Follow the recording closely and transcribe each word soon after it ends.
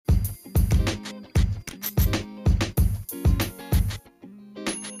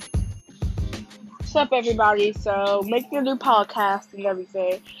What's up, everybody? So, making a new podcast and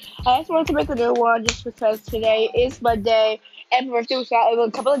everything. I just wanted to make a new one just because today is Monday and my birthday was out a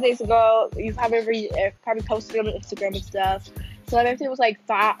couple of days ago. You probably posted on Instagram and stuff. So, my birthday was like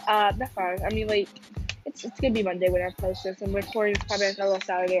not five. I mean, like, it's gonna be Monday when I post this. I'm recording this probably like on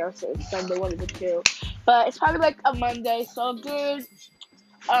Saturday or so it's Sunday, one of the two. But it's probably like a Monday, so good.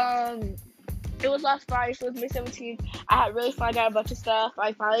 It was last Friday, so it was May 17th. I had really fun, got a bunch of stuff.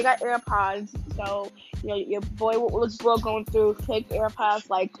 I finally got AirPods, so, your boy was still going through fake AirPods,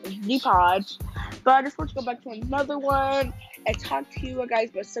 like Pods. But I just want to go back to another one and talk to you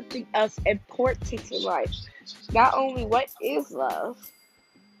guys about something else important in life. Not only what is love,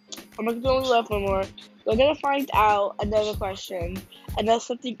 I'm not gonna love no more. We're gonna find out another question, and that's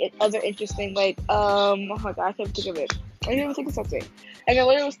something other interesting. Like, oh my god, I can't think of it. I didn't even think of something. And I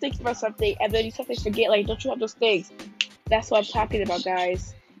literally was thinking about something, and then you sometimes forget. Like, don't you have those things? That's what I'm talking about,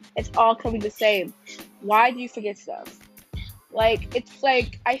 guys. It's all coming the same. Why do you forget stuff? Like, it's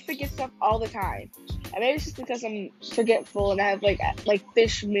like I forget stuff all the time. And maybe it's just because I'm forgetful and I have like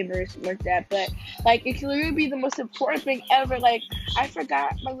fish memories like that. But like, it can literally be the most important thing ever. Like, I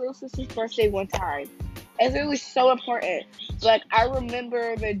forgot my little sister's birthday one time. It's literally so important. Like, I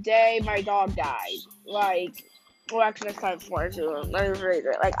remember the day my dog died. Like, well, actually, that's kind of important too. Let me rephrase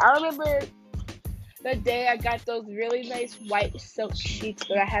it. Like, I remember the day I got those really nice white silk sheets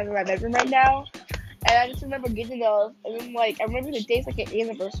that I have in my bedroom right now. And I just remember getting those, and then, like, I remember the day's, like, an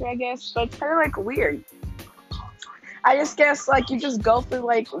anniversary, I guess, but it's kind of, like, weird. I just guess, like, you just go through,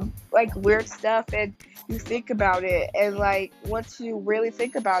 like, weird stuff, and you think about it, and, like, once you really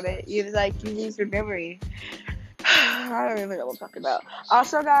think about it, you lose your memory. I don't even know what I'm talking about.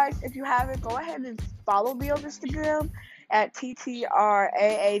 Also, guys, if you haven't, go ahead and follow me on Instagram at TTRAADIS.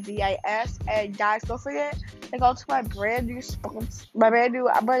 And guys, don't forget to go to my brand new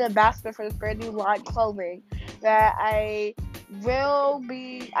I'm an ambassador for this brand new line clothing that I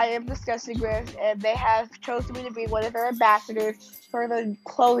am discussing with, and they have chosen me to be one of their ambassadors for the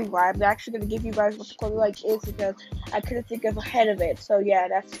clothing line. They're actually going to give you guys what the clothing line is because I couldn't think of ahead of it. So yeah,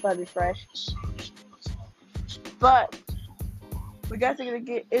 that's fun and fresh. But we guys are going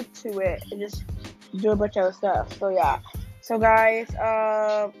to get into it and just do a bunch of other stuff. So yeah. So guys,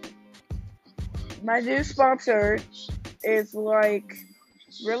 my new sponsor is like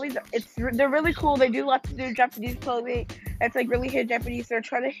they're really cool. They do lots of new Japanese clothing. It's like really hit Japanese. They're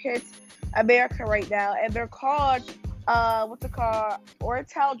trying to hit America right now, and they're called what's it called?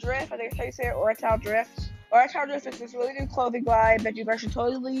 Oriental Drift. I think that's how you say it. Oriental Drift. Oriental Drift is this really new clothing line that you guys should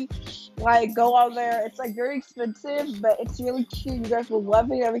totally like go on there. It's like very expensive, but it's really cute. You guys will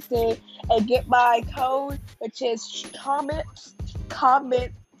love it and everything. And get my code, which is comment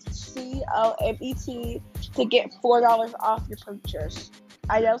COMET to get $4 off your purchase.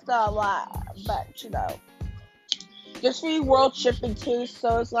 I know it's not a lot, but just free world shipping too.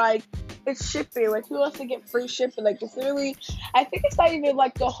 So it's like it's shipping. Like, who wants to get free shipping? Like, it's literally, I think it's not even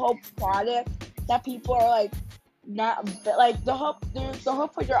like the whole product that people are like not like the whole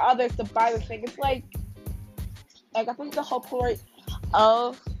point your others to buy the thing. It's like I think the whole point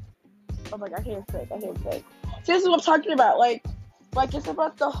of my god, I can't think. So this is what I'm talking about. Like it's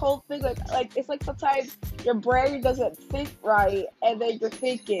about the whole thing. Like it's like sometimes your brain doesn't think right, and then you're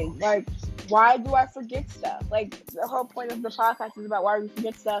thinking like, why do I forget stuff? Like, the whole point of the podcast is about why we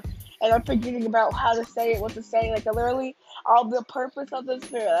forget stuff, and I'm forgetting about how to say it, what to say. Like, literally, all the purpose of this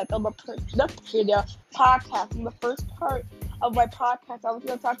video, like on the podcast, in the first part of my podcast, I was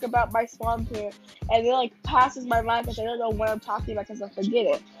gonna talk about my sponsor, and it like passes my mind because I don't know what I'm talking about because I forget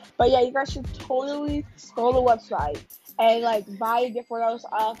it. But yeah, you guys should totally go to the website and like buy and get $4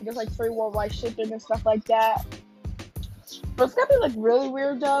 off. There's like free worldwide shipping and stuff like that. But it's gonna be like really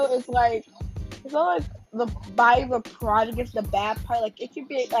weird though. It's not like the buying the product is the bad part. Like, it could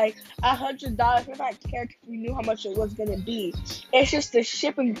be like $100 if I cared because we knew how much it was gonna be. It's just the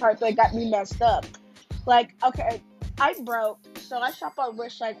shipping part that got me messed up. Like, okay, I'm broke, so I shop on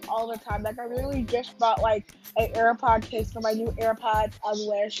Wish like all the time. Like, I really just bought like an AirPod case for my new AirPods on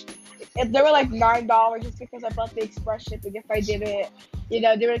Wish. If they were like $9 just because I bought the express shipping. If I didn't,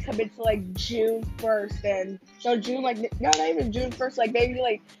 they would come into like June 1st and no June not even June 1st, like maybe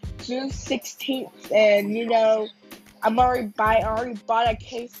like June 16th, and I already bought a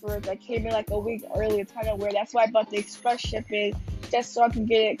case for it that came in like a week early. It's kind of weird. That's why I bought the express shipping just so I can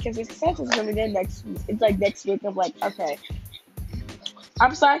get it because it says it's coming in next week. It's like next week. I'm like, okay,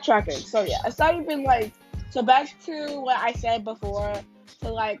 I'm sidetracking. So yeah, it's not even like so. Back to what I said before.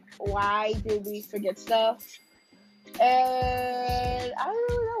 So like, why do we forget stuff? And I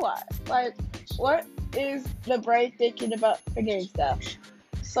don't really know why. Like, what is the brain thinking about forgetting stuff?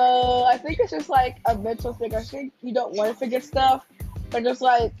 So I think it's just like a mental thing. I think you don't want to forget stuff, but just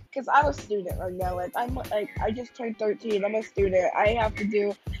like, cause I'm a student right now. Like I just turned 13. I'm a student. I have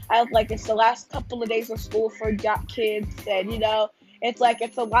like it's the last couple of days of school for kids, and it's like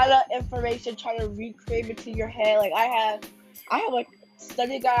it's a lot of information trying to recreate it to your head. Like I have like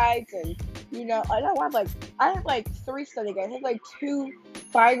study guides, and I have like three study guides. I have like two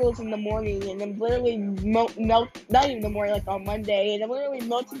finals in the morning, and I'm literally not even the morning, like on Monday, and I'm literally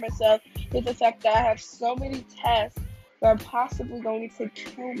melting myself with the fact that I have so many tests that are possibly going to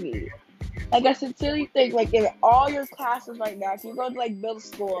kill me. Like I sincerely think, like in all your classes right now, if you go to like middle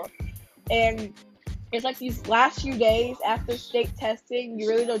school, and it's like these last few days after state testing, you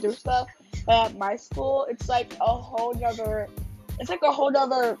really don't do stuff. But at my school, it's like a whole nother,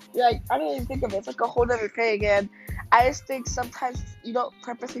 like, I didn't even think of it. It's like a whole nother thing. And I just think sometimes you don't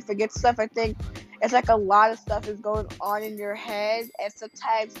purposely forget stuff. I think it's like a lot of stuff is going on in your head. And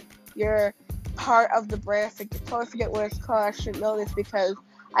sometimes you're part of the brain. Totally forget what it's called. I should know this because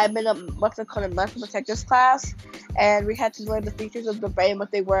I'm in a, what's it called, a medical detectives class. And we had to learn the features of the brain,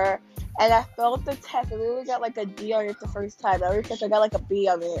 what they were. And I failed the test. I literally got like a D on it the first time. Every test I got like a B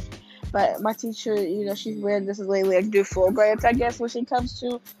on it. But my teacher, she's weird. This is lately like do full grades, I guess, when she comes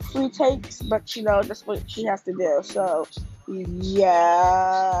to retakes. But that's what she has to do. So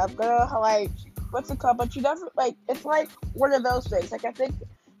yeah, I'm gonna like, what's it called? But you never like. It's like one of those things. Like I think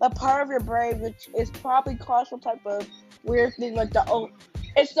the part of your brain which is probably caused some type of weird thing, like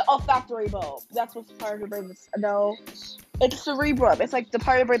it's the olfactory bulb. That's what's part of your brain. No, it's cerebrum. It's like the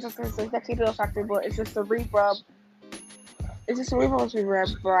part of your brain that keeps the olfactory bulb. It's the cerebrum. It's the cerebrum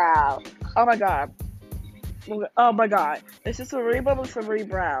cerebral. Oh my god. Oh my god. It's the cerebrum and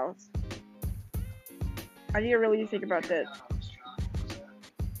cerebrals. I need to really think about this.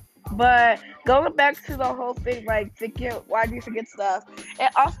 But going back to the whole thing, like why do you forget stuff?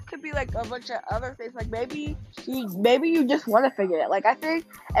 It also could be like a bunch of other things. Like maybe you just want to forget it. Like I think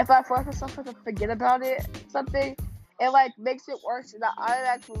if I force myself to forget about something, it like makes it worse, and I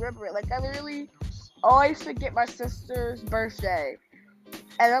automatically remember it. Like I literally always forget my sister's birthday.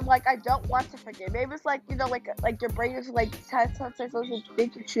 And I'm like, I don't want to forget. Maybe it's like, like your brain is like trying to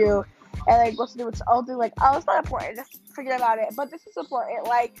think at you, and like what's to do with its own thing. Like, oh, it's not important. Just forget about it. But this is important.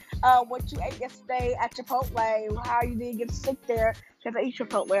 Like, what you ate yesterday at Chipotle, how you didn't get sick there, because I eat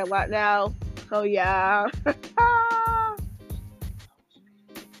Chipotle a lot now. So yeah.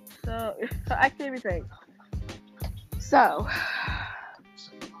 so I can't even think. So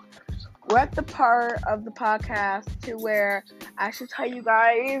we're at the part of the podcast to where I should tell you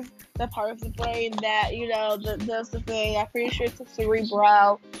guys the part of the brain that, does the thing. I'm pretty sure it's the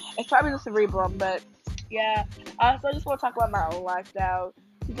cerebral. It's probably the cerebrum, but yeah. So I just want to talk about my own life now.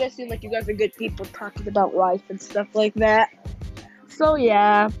 You guys seem like you guys are good people talking about life and stuff like that. So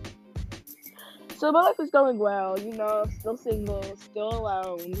yeah. So my life is going well, still single, still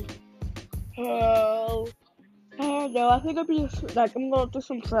alone. No, I think I'm going through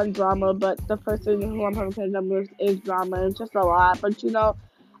some friend drama, but the person who I'm having friend with is drama. It's just a lot, but I'm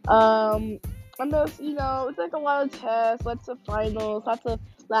just, it's like a lot of tests, lots of finals, lots of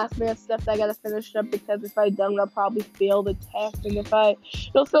last minute stuff that I gotta finish up because if I don't, I'll probably fail the test, and if I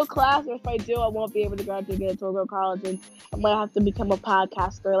don't fail class, or if I do, I won't be able to graduate into a college, and I'm gonna have to become a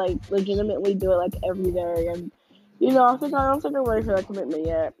podcaster, like legitimately do it like every day, and I don't think I'm ready for that commitment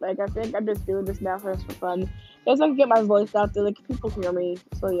yet. Like I think I'm just doing this now for fun. Just so I can get my voice out there, like people hear me.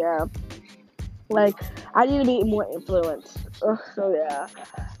 So yeah, like I need to be more influenced. So yeah,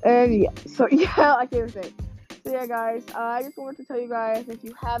 and yeah, I can't think. So yeah, guys, I just wanted to tell you guys, if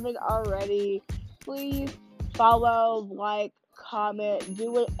you haven't already, please follow, like, comment,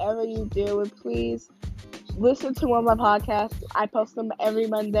 do whatever you do, and please listen to one of my podcasts. I post them every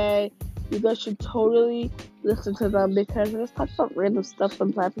Monday. You guys should totally listen to them because I just talk about random stuff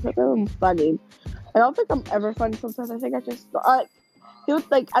sometimes. I think I'm funny. I don't think I'm ever funny sometimes. I think I just I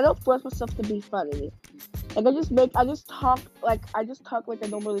don't force myself to be funny. Like I just talk like I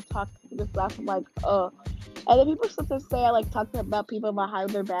normally talk. Just laugh. I'm like, and then people sometimes say I like talking about people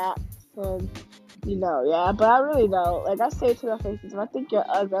behind their backs, and yeah. But I really don't. Like I say it to their faces. If I think you're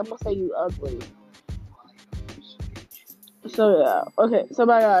ugly, I'm gonna say you ugly. So yeah, okay. So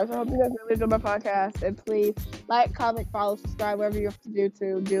bye guys. I hope you guys really enjoyed my podcast, and please like, comment, follow, subscribe, whatever you have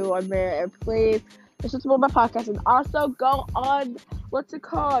to do on there, and please listen to my podcast, and also go on what's it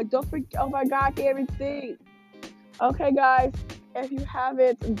called? Don't forget. Oh my God, I can't even think. Okay, guys, if you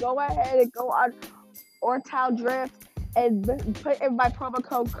haven't, go ahead and go on Ortown Drift and put in my promo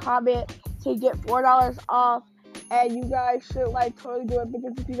code comment to get $4 off, and you guys should totally do it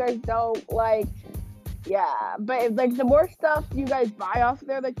because if you guys don't Yeah, but if, like the more stuff you guys buy off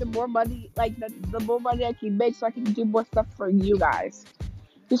there, like the more money, like the more money I can make, so I can do more stuff for you guys.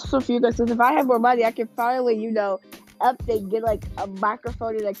 Just for you guys, because if I have more money, I can finally, update, get like a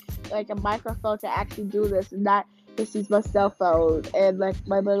microphone and like a microphone to actually do this, and not just use my cell phone and like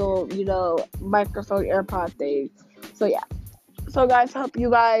my little, microphone AirPod thing. So yeah. So guys, hope you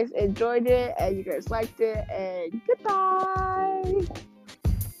guys enjoyed it and you guys liked it, and goodbye.